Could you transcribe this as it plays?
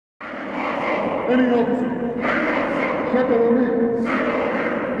any officer, shut on me,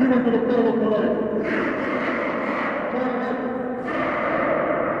 even to the peril of my life.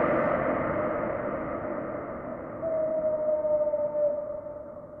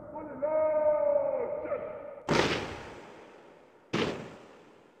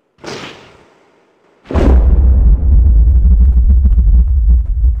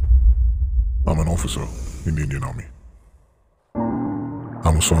 I'm an officer in the Indian Army.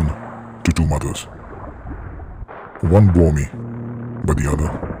 I'm a son to two mothers. One bore me, but the other,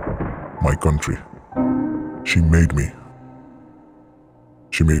 my country. She made me.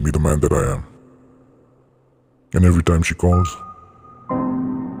 She made me the man that I am. And every time she calls,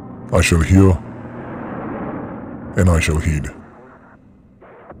 I shall hear and I shall heed.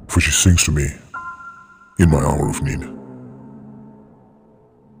 For she sings to me in my hour of need.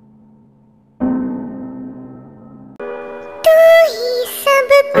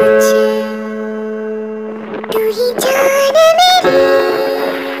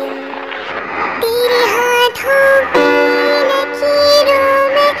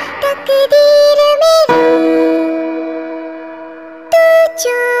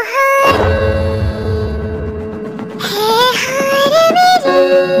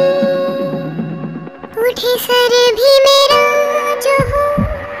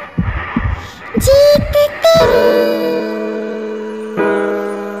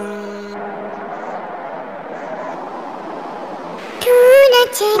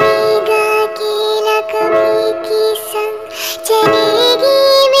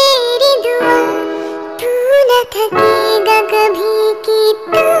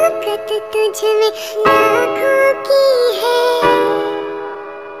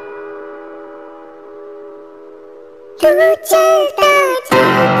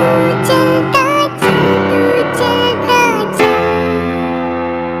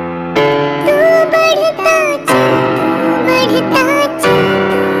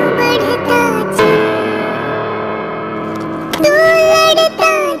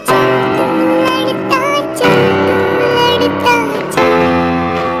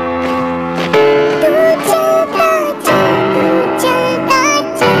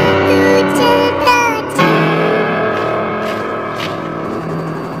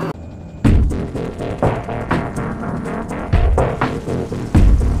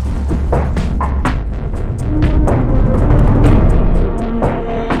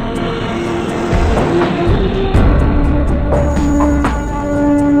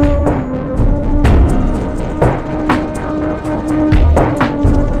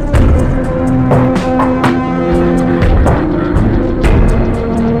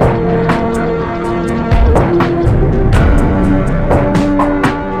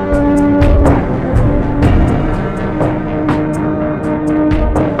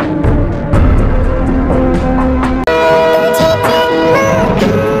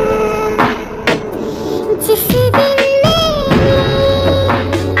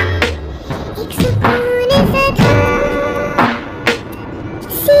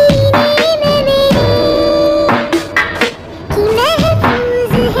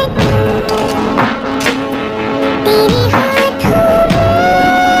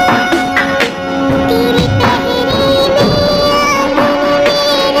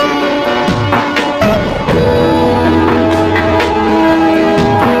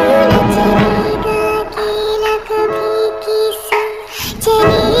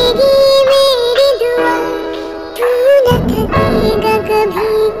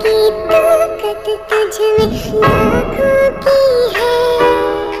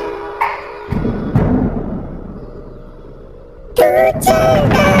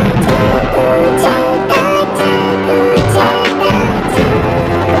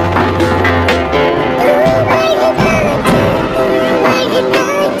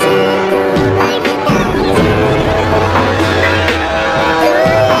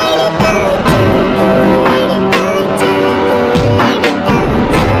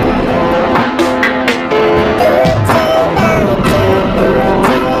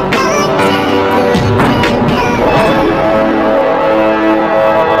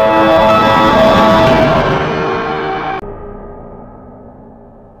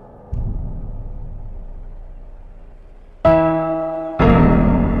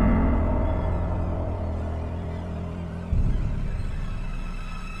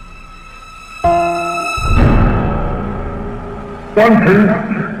 One thing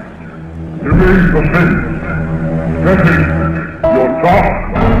remains the same. That is your task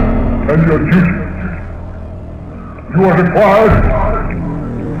and your duty. You are required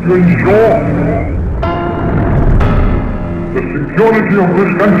to ensure the security of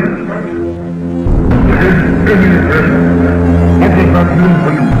this country any event, what does that mean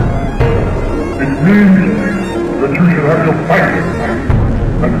for you? It means that you shall have to fight,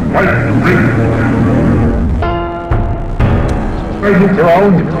 and fight to win. I look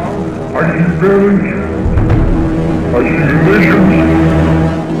around, I see parents, I see relations,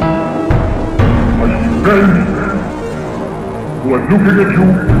 I see friends who are looking at you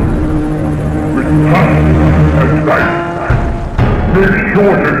with trust and pride. Make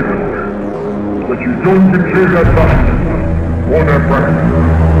sure, gentlemen, that you don't betray their trust or their pride.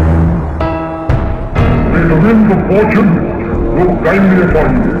 May the winds of fortune look kindly upon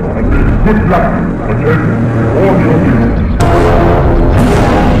you, and may good luck attend all your duties.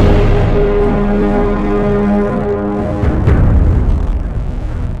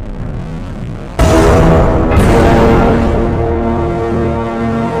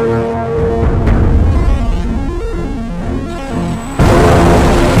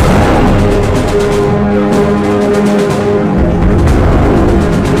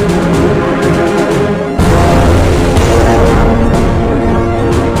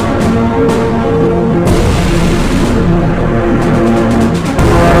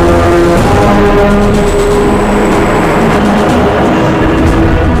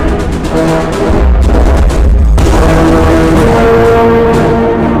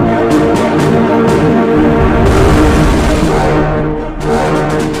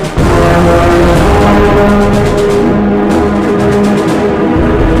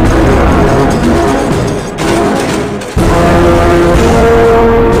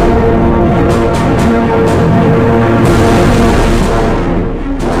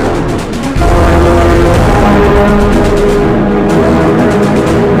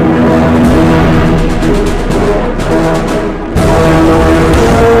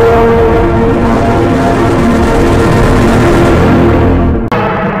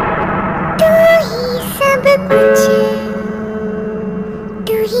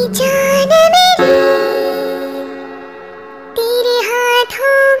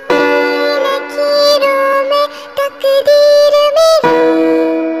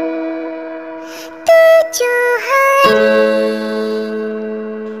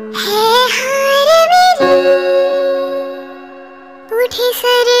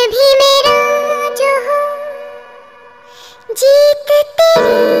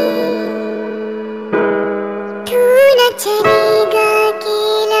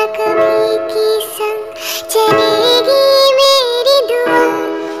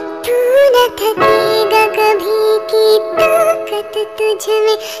 तुझ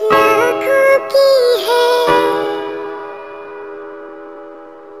में लाखों की है।